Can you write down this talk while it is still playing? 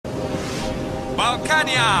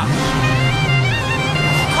Balkania.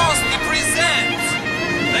 Costly presents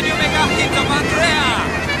the new mega hit of Andrea.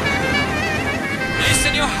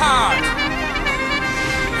 Listen your heart.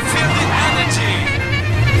 Feel the energy.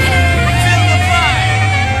 Feel the vibe.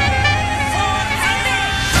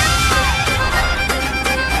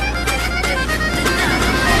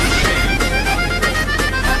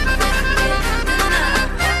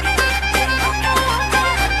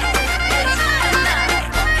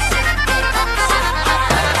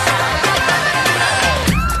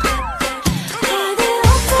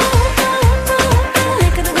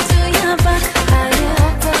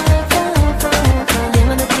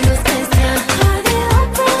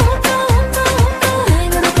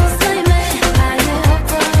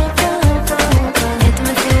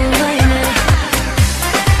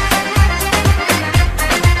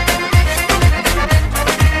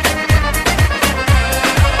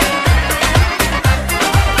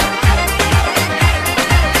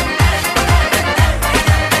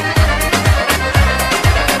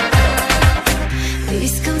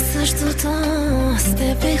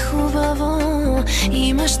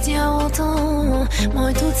 Имаш тялото,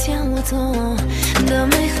 моето цялото. Да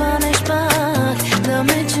ме хванеш пак, да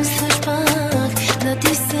ме чувстваш пак, да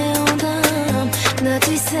ти се отдам, да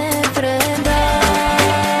ти се предам.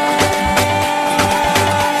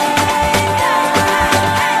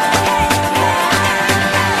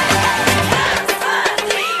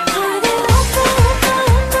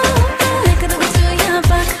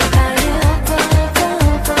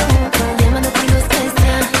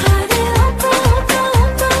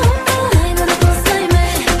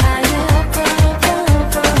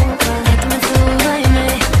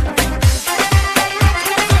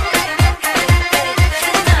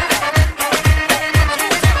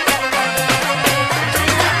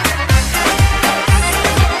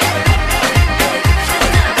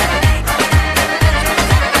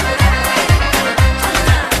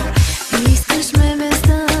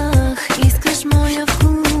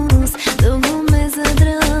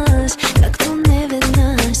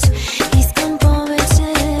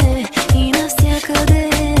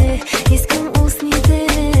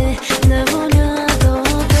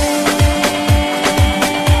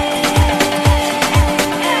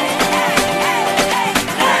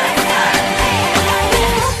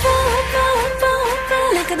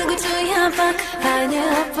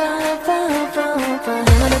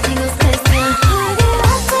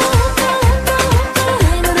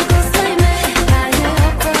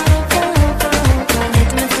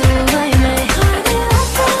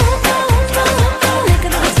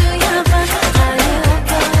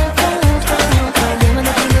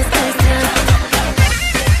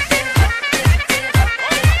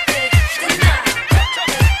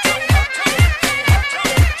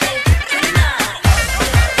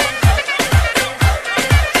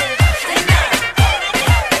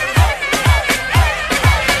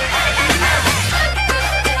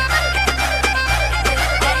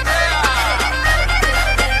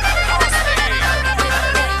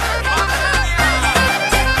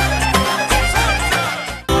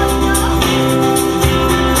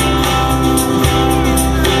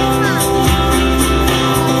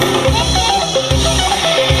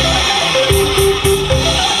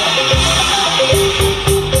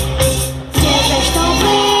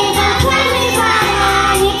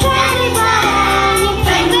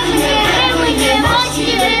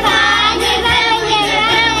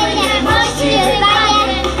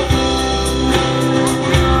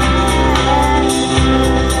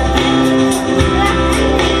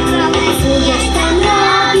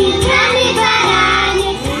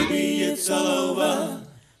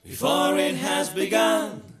 Before it has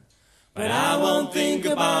begun, but I won't think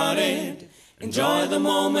about it. Enjoy the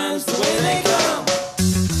moments the way they come.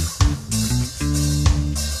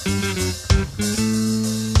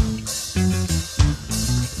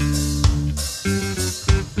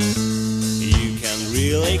 You can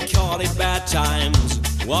really call it bad times,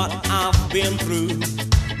 what I've been through.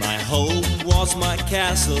 My home was my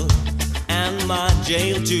castle and my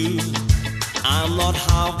jail too. I'm not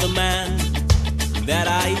half the man that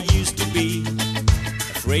I used to be,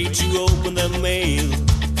 afraid to open the mail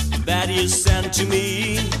that you sent to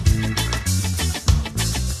me.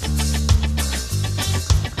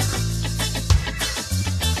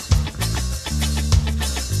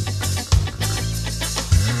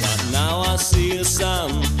 But now I see the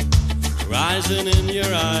sun rising in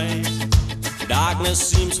your eyes. Darkness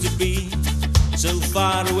seems to be so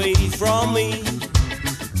far away from me.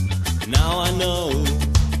 Now I know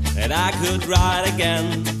that I could ride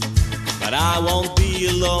again, but I won't be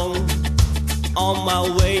alone on my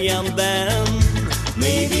way, and then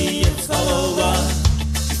maybe it's all over.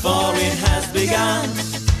 begun,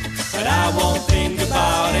 but I won't think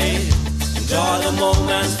about it. Enjoy the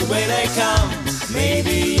moments the way they come.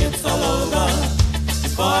 Maybe it's all over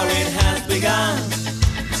before it has begun,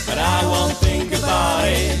 but I won't think about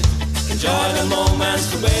it. Enjoy the moments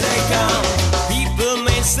the way they come. People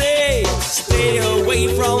may say, stay away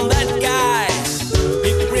from that guy.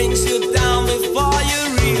 It brings you down before you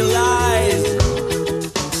realize.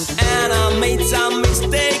 And I made some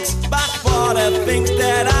mistakes, but for the things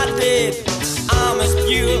that I did, I'm as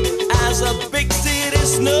pure as a big city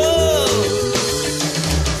snow.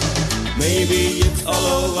 Maybe it's all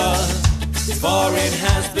over before it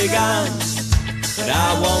has begun, but I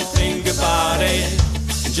won't think about it.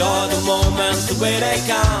 Enjoy the moments the way they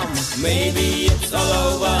come. Maybe it's all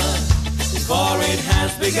over before it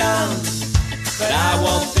has begun, but I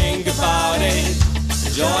won't think about it.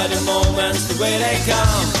 Enjoy the moments the way they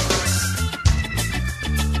come.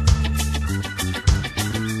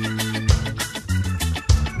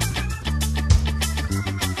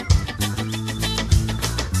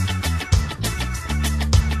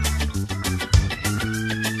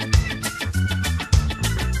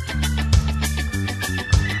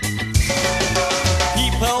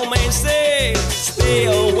 People may say, stay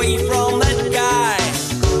away from that guy.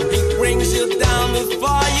 He brings you down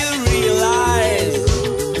before you realize.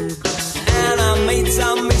 And I made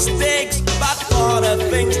some mistakes, but for the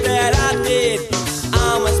things that I did,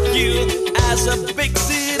 I'm as pure as a big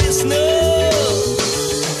city snow.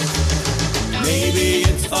 Maybe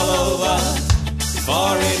it's all over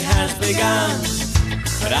before it has begun,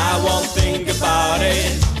 but I won't think about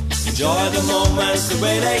it. Enjoy the moments the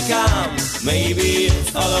way they come. Maybe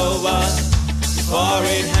it's all over before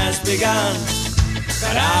it has begun,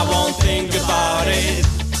 but I won't think about it.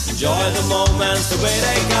 Enjoy the moments the way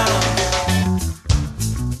they come.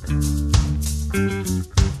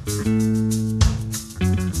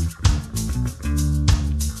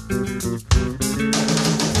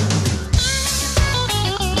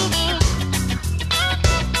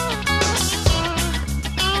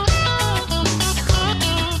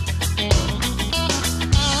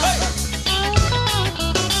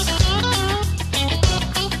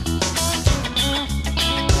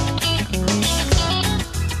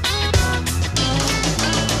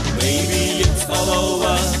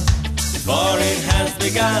 Before it has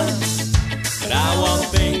begun, but I won't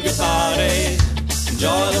think about it.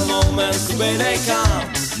 Enjoy the moments the way they come.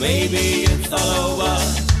 Maybe it's all over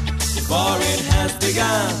before it has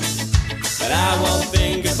begun, but I won't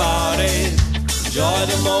think about it. Enjoy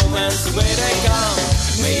the moments the way they come.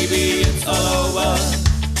 Maybe it's all over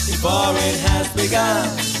before it has begun,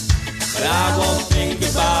 but I won't think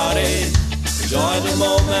about it. Enjoy the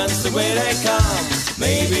moments the way they come.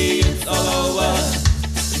 Maybe it's all over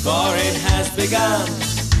before it has begun,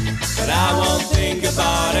 but I won't think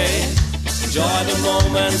about it. Enjoy the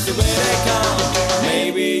moments the way they come.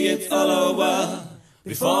 Maybe it's all over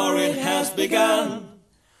before it has begun,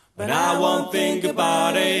 but I won't think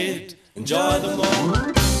about it. Enjoy the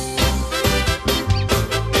moment.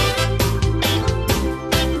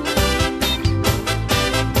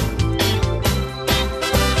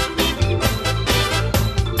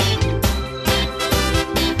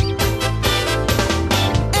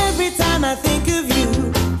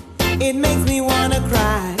 It makes me wanna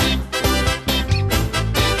cry.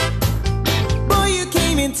 Boy, you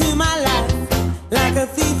came into my life like a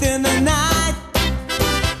thief in the night.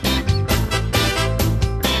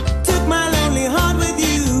 Took my lonely heart with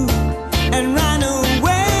you and ran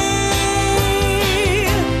away.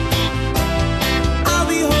 I'll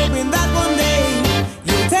be hoping that one day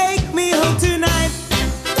you'll take me home tonight.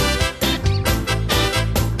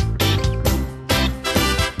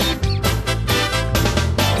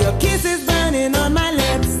 Your kiss is burning on my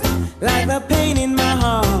lips like the pain in my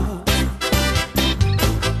heart.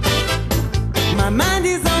 My mind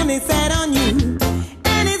is only set on you,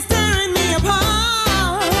 and it's tearing me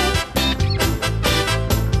apart.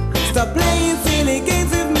 Stop playing